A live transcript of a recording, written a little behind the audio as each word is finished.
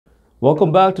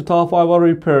Welcome back to Top 5 Auto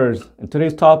Repairs. In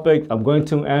today's topic, I'm going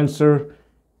to answer,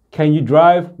 can you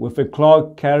drive with a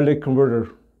clogged catalytic converter?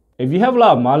 If you have a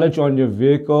lot of mileage on your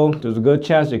vehicle, there's a good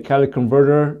chance your catalytic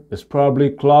converter is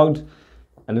probably clogged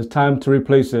and it's time to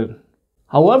replace it.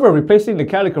 However, replacing the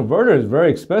catalytic converter is very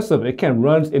expensive. It can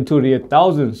run into the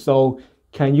thousands. So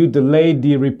can you delay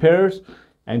the repairs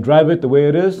and drive it the way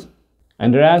it is?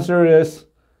 And the answer is,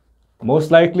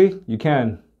 most likely you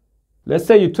can. Let's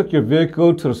say you took your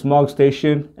vehicle to the smog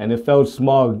station and it felt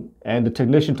smog, and the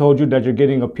technician told you that you're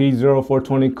getting a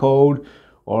P0420 code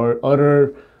or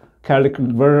other catalytic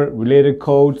converter related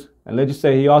codes. And let's just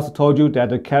say he also told you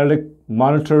that the catalytic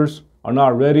monitors are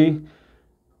not ready.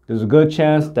 There's a good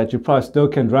chance that you probably still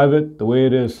can drive it the way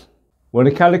it is. When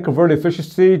the catalytic converter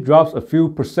efficiency drops a few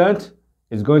percent,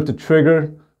 it's going to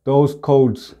trigger those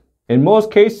codes. In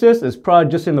most cases, it's probably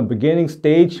just in the beginning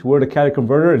stage where the catalytic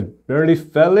converter is barely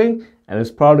failing and it's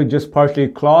probably just partially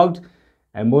clogged,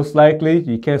 and most likely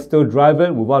you can still drive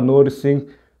it without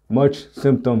noticing much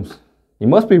symptoms. You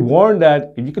must be warned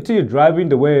that if you continue driving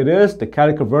the way it is, the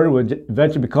catalytic converter will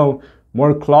eventually become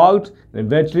more clogged and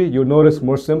eventually you'll notice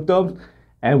more symptoms.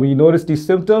 And when you notice these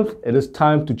symptoms, it is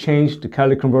time to change the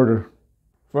catalytic converter.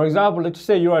 For example, let's just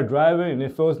say you are driving and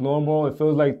it feels normal, it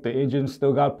feels like the engine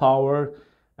still got power.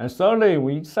 And suddenly,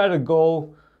 when you decide to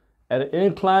go at an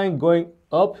incline going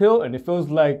uphill and it feels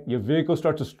like your vehicle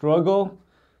starts to struggle,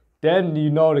 then you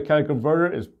know the catalytic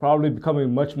converter is probably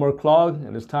becoming much more clogged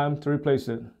and it's time to replace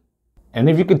it. And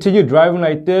if you continue driving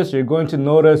like this, you're going to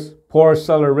notice poor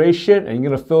acceleration and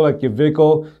you're going to feel like your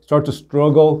vehicle starts to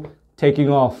struggle taking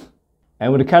off.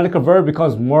 And when the catalytic converter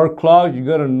becomes more clogged, you're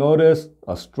going to notice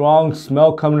a strong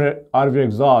smell coming out of your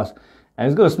exhaust. And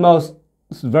it's going to smell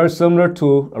very similar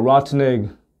to a rotten egg.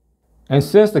 And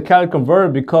since the catalytic converter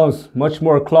becomes much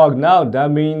more clogged now,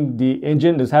 that means the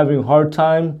engine is having a hard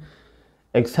time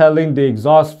exhaling the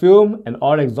exhaust fume, and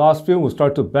all the exhaust fume will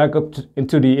start to back up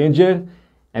into the engine,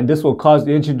 and this will cause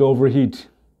the engine to overheat.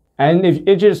 And if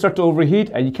the engine starts to overheat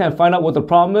and you can't find out what the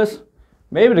problem is,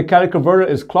 maybe the catalytic converter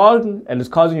is clogged and it's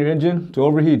causing your engine to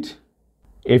overheat.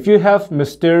 If you have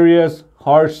mysterious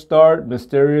hard start,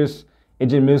 mysterious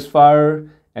engine misfire,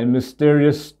 and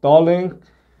mysterious stalling,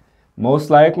 most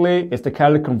likely it's the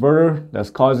catalytic converter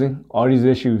that's causing all these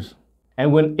issues.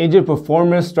 And when engine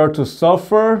performance starts to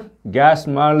suffer, gas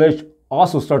mileage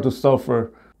also starts to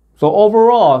suffer. So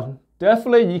overall,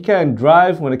 definitely you can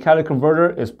drive when the catalytic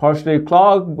converter is partially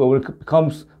clogged, but when it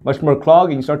becomes much more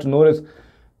clogged and you start to notice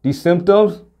these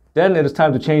symptoms, then it is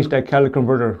time to change that catalytic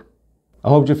converter. I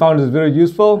hope you found this video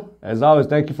useful. As always,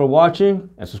 thank you for watching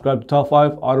and subscribe to Top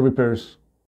 5 Auto Repairs.